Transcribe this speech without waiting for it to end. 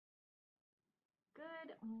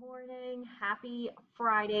Good morning. Happy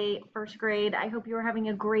Friday, first grade. I hope you're having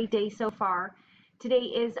a great day so far. Today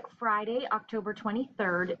is Friday, October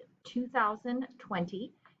 23rd,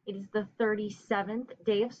 2020. It is the 37th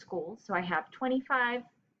day of school. So I have 25,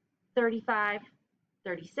 35,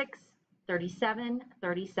 36, 37,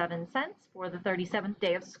 37 cents for the 37th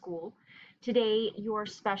day of school. Today, your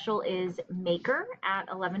special is Maker at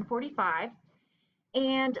 11:45.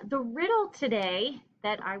 And the riddle today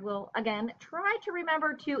that I will again try to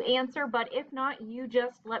remember to answer, but if not, you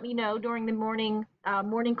just let me know during the morning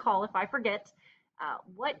call if I forget.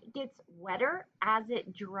 What gets wetter as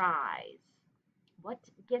it dries? What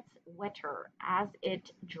gets wetter as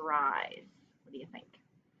it dries? What do you think?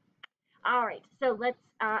 All right, so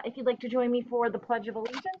if you'd like to join me for the Pledge of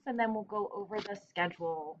Allegiance, and then we'll go over the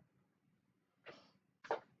schedule.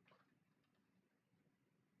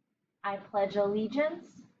 I pledge allegiance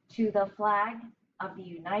to the flag of the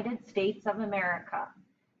United States of America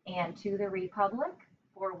and to the republic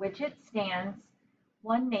for which it stands,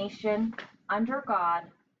 one nation, under God,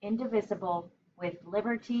 indivisible, with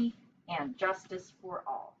liberty and justice for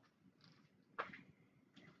all.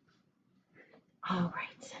 All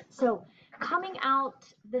right, so coming out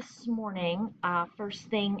this morning, first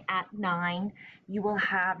thing at 9, you will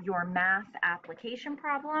have your math application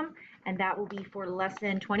problem, and that will be for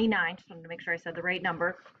lesson 29. Just wanted to make sure I said the right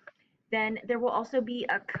number. Then there will also be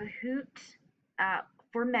a Kahoot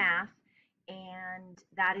for math, and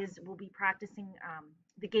that is, we'll be practicing,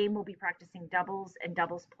 the game will be practicing doubles and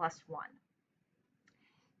doubles plus 1.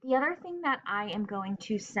 The other thing that I am going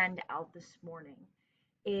to send out this morning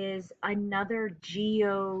is another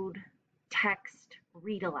Geode text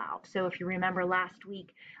read aloud. So if you remember last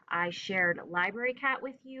week, I shared Library Cat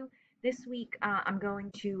with you. This week, I'm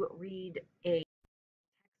going to read a text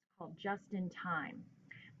called Just in Time.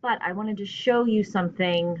 But I wanted to show you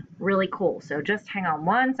something really cool. So just hang on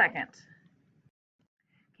one second.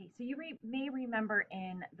 Okay, so you may remember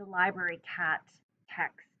in the Library Cat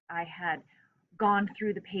text, I had gone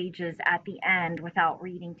through the pages at the end without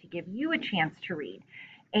reading to give you a chance to read.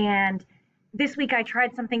 And this week I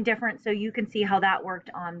tried something different so you can see how that worked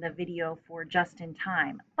on the video for Just in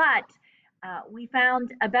Time. But we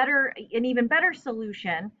found an even better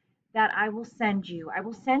solution that I will send you. I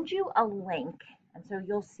will send you a link, and so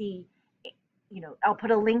you'll see, I'll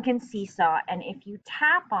put a link in Seesaw, and if you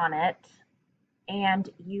tap on it and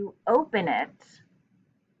you open it,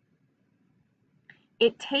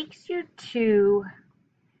 it takes you to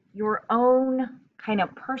your own kind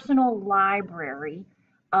of personal library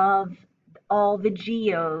of all the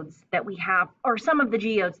geodes that we have, or some of the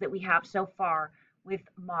geodes that we have so far with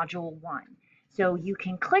Module 1. So you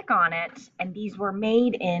can click on it, and these were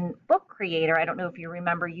made in Book Creator. I don't know if you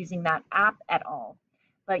remember using that app at all,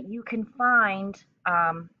 but you can find,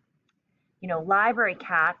 Library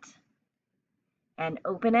Cat and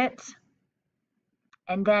open it,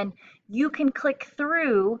 and then you can click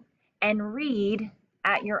through and read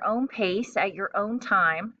at your own pace, at your own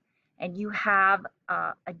time, and you have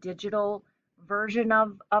a digital version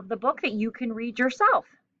of the book that you can read yourself.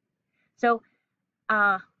 So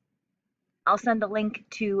I'll send the link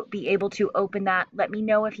to be able to open that. Let me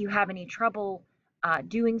know if you have any trouble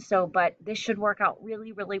doing so, but this should work out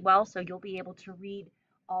really, really well, so you'll be able to read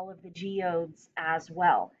all of the geodes as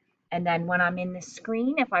well. And then when I'm in the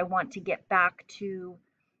screen, if I want to get back to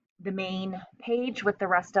the main page with the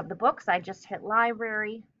rest of the books, I just hit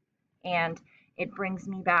library and it brings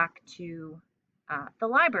me back to the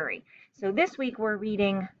library. So this week we're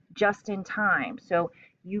reading Just in Time. So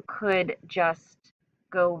you could just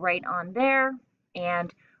go right on there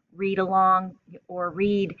and read along, or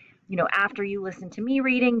read, after you listen to me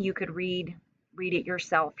reading, you could read it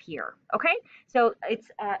yourself here. Okay, so it's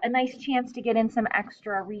a nice chance to get in some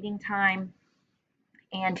extra reading time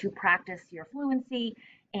and to practice your fluency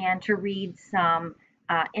and to read some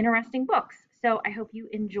interesting books. So I hope you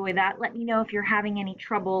enjoy that. Let me know if you're having any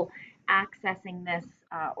trouble accessing this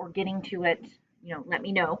or getting to it, let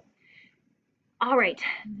me know. All right,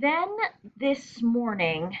 then this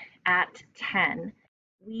morning at 10,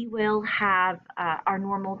 we will have our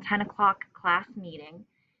normal 10 o'clock class meeting,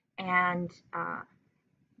 and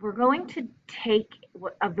we're going to take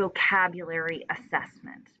a vocabulary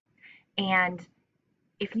assessment. And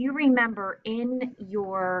if you remember, in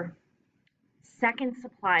your second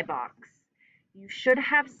supply box, you should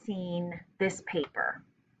have seen this paper.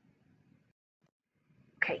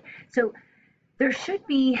 Okay, so there should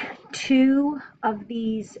be 2 of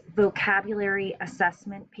these vocabulary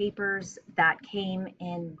assessment papers that came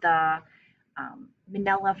in the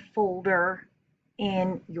manila folder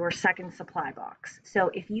in your second supply box.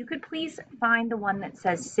 So if you could please find the one that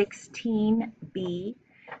says 16B,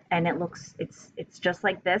 and it's just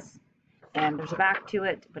like this, and there's a back to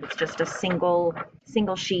it, but it's just a single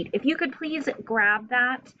sheet. If you could please grab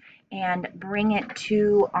that and bring it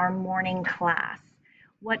to our morning class.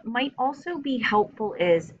 What might also be helpful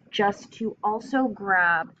is just to also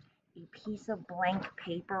grab a piece of blank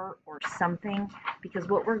paper or something, because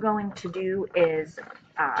what we're going to do is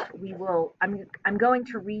I'm going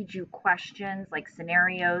to read you questions like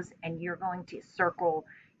scenarios, and you're going to circle,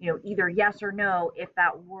 either yes or no if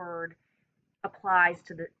that word applies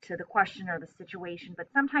to the question or the situation. But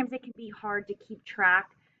sometimes it can be hard to keep track,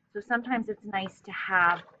 so sometimes it's nice to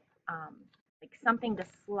have like something to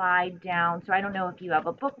slide down. So I don't know if you have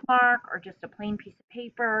a bookmark or just a plain piece of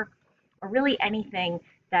paper, or really anything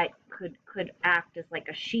that could act as like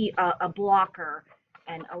a sheet, a blocker,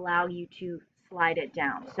 and allow you to slide it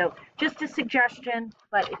down. So just a suggestion,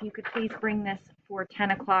 but if you could please bring this for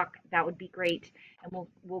 10 o'clock, that would be great, and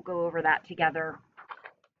we'll go over that together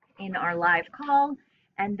in our live call.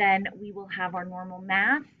 And then we will have our normal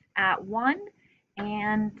math at 1,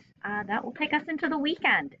 and that will take us into the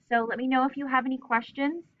weekend. So let me know if you have any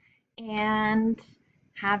questions, and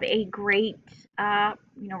have a great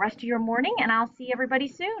rest of your morning, and I'll see everybody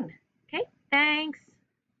soon. Okay, thanks.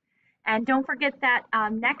 And don't forget that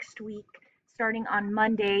next week, starting on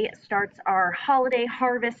Monday, starts our holiday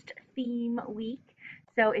harvest theme week.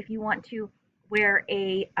 So if you want to wear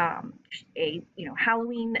a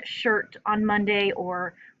Halloween shirt on Monday,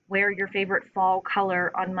 or wear your favorite fall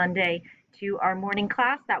color on Monday to our morning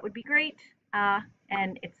class, that would be great.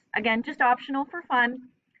 And it's, again, just optional for fun,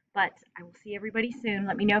 but I will see everybody soon.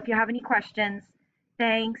 Let me know if you have any questions.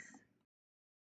 Thanks.